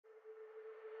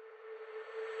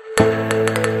Hi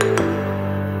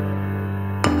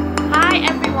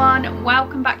everyone,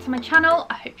 welcome back to my channel.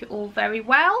 I hope you're all very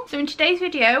well. So in today's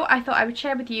video I thought I would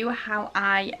share with you how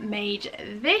I made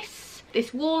this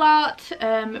wall art,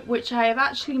 which I have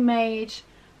actually made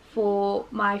for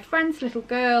my friend's little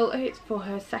girl. It's for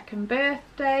her 2nd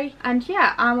birthday, and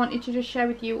yeah, I wanted to just share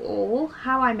with you all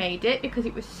how I made it because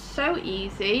it was so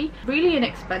easy, really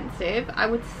inexpensive. I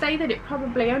would say that it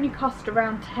probably only cost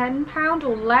around £10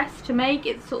 or less to make.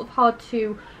 It's sort of hard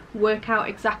to work out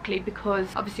exactly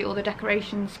because obviously all the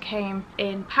decorations came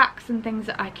in packs and things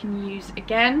that I can use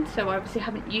again, so I obviously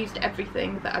haven't used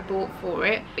everything that I bought for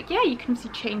it. But yeah, you can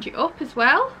obviously change it up as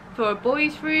well for a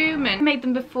boys' room, and made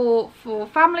them before for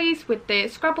families with the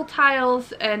Scrabble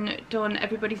tiles and done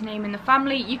everybody's name in the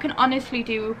family. You can honestly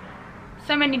do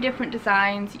so many different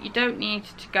designs. You don't need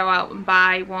to go out and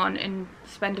buy one and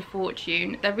spend a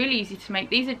fortune. They're really easy to make.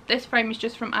 This frame is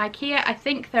just from Ikea. I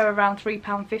think they're around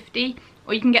 £3.50,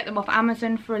 or you can get them off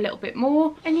Amazon for a little bit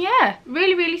more. And yeah,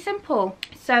 really simple.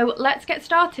 So let's get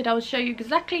started. I'll show you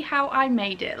exactly how I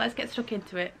made it. Let's get stuck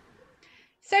into it.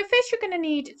 So first you're going to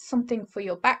need something for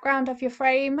your background of your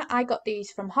frame. I got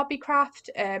these from Hobbycraft.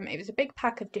 It was a big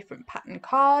pack of different pattern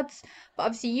cards, but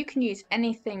obviously you can use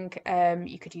anything.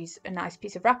 You could use a nice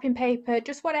piece of wrapping paper,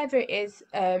 just whatever it is,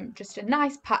 just a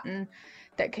nice pattern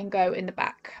that can go in the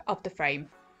back of the frame.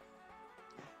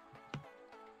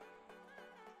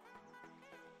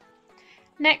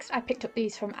 Next, I picked up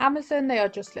these from Amazon. They are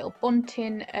just little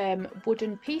bunting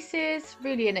wooden pieces,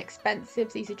 really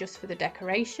inexpensive. These are just for the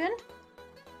decoration.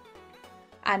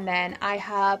 And then I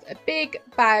have a big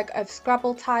bag of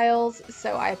Scrabble tiles,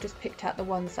 so I have just picked out the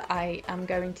ones that I am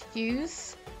going to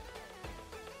use.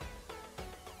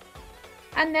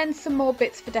 And then some more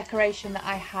bits for decoration that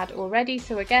I had already.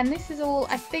 So again, this is all,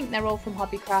 I think they're all from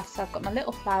Hobbycraft. So I've got my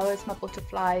little flowers, my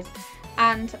butterflies,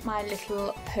 and my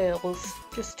little pearls,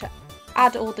 just to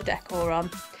add all the decor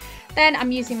on. Then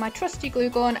I'm using my trusty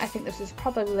glue gun. I think this is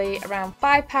probably around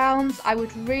 £5. I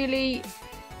would really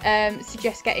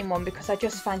suggest getting one because I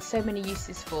just find so many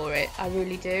uses for it. I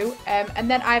really do. And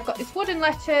then I've got this wooden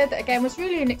letter that again was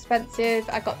really inexpensive.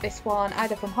 I got this one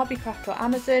either from Hobbycraft or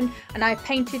Amazon, and I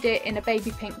painted it in a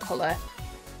baby pink colour.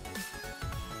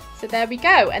 So there we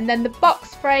go. And then the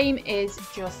box frame is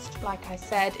just like I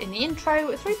said in the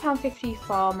intro, £3.50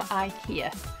 from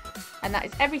Ikea, and that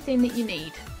is everything that you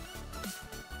need.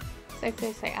 So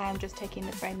firstly I am just taking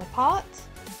the frame apart,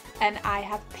 and I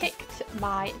have picked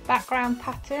my background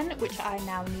pattern, which I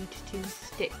now need to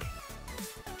stick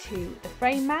to the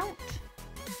frame mount.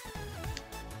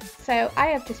 So I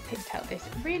have just picked out this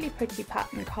really pretty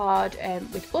pattern card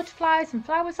with butterflies and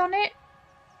flowers on it.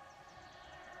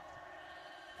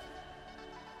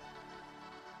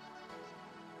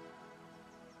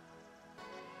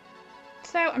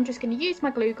 So I'm just going to use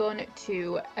my glue gun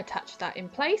to attach that in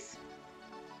place.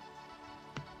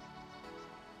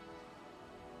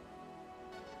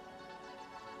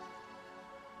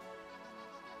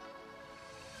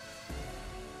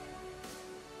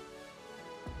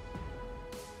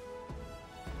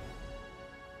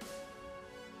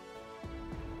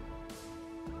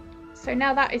 So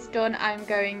now that is done, I'm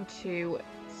going to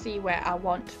see where I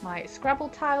want my Scrabble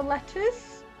tile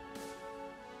letters.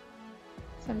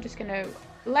 So I'm just going to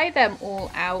lay them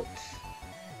all out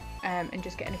and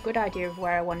just getting a good idea of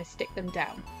where I want to stick them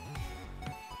down.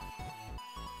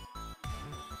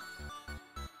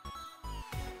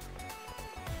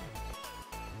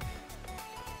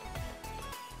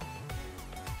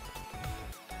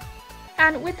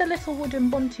 And with the little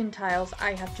wooden bunting tiles,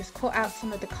 I have just cut out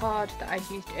some of the card that I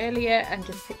used earlier and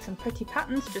just picked some pretty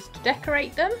patterns just to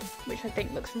decorate them, which I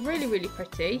think looks really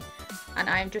pretty. And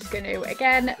I'm just going to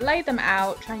again lay them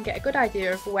out, try and get a good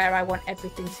idea of where I want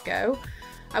everything to go.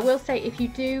 I will say if you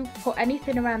do put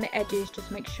anything around the edges, just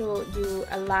make sure you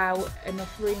allow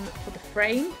enough room for the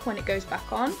frame when it goes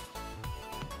back on.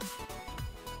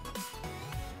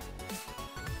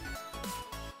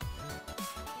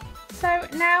 So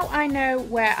now I know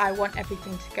where I want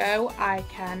everything to go, I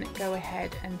can go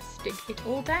ahead and stick it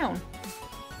all down.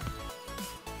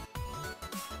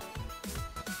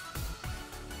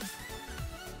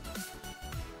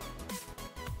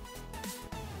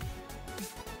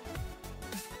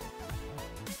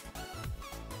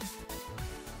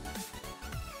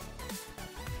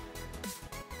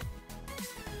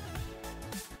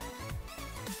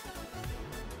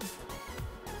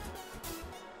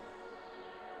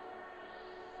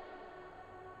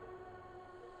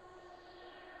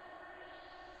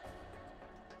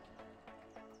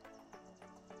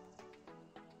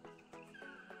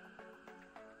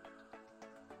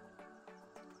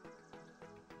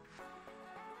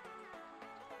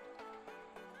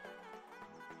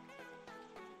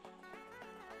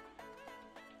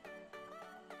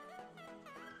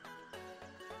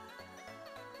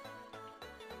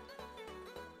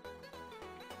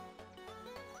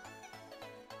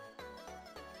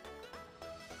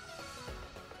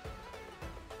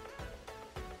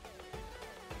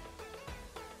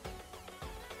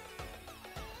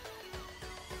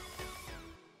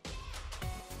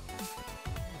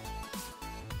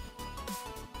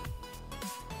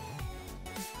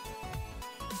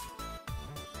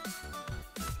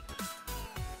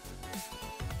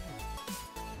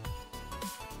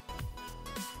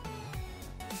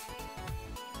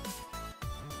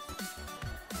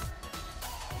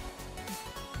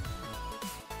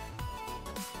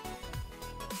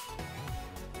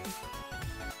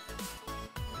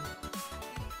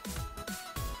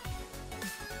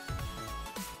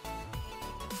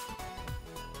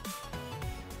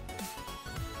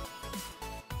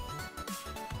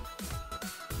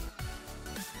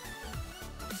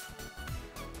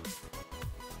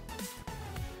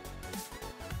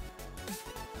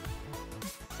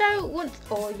 So once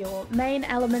all your main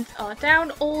elements are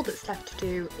down, all that's left to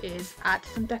do is add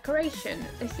some decoration.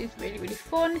 This is really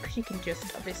fun because you can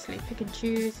just obviously pick and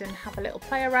choose and have a little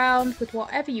play around with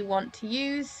whatever you want to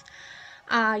use.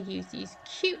 I use these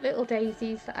cute little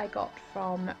daisies that I got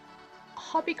from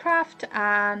Hobbycraft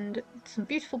and some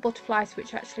beautiful butterflies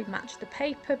which actually match the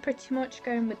paper pretty much,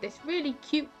 going with this really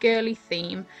cute girly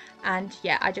theme. And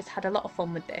yeah, I just had a lot of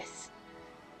fun with this.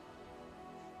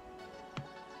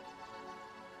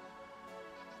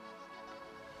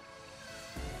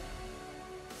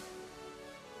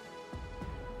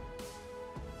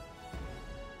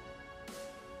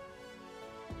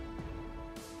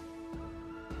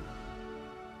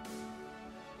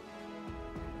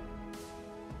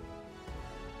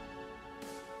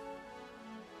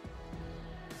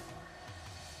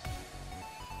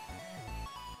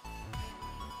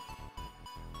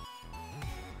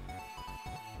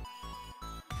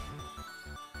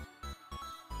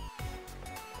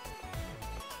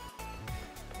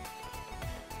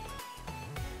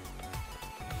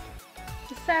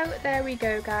 So there we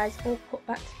go guys, all put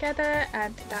back together,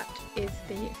 and that is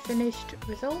the finished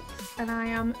result, and I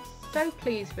am so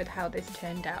pleased with how this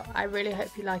turned out. I really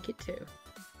hope you like it too.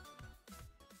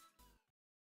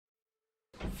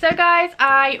 So guys,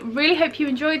 I really hope you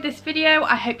enjoyed this video.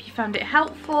 I hope you found it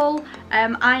helpful.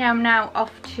 I am now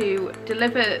off to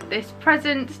deliver this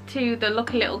present to the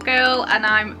lucky little girl, and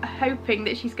I'm hoping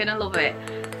that she's gonna love it.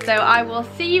 So I will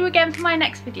see you again for my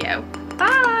next video.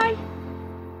 Bye!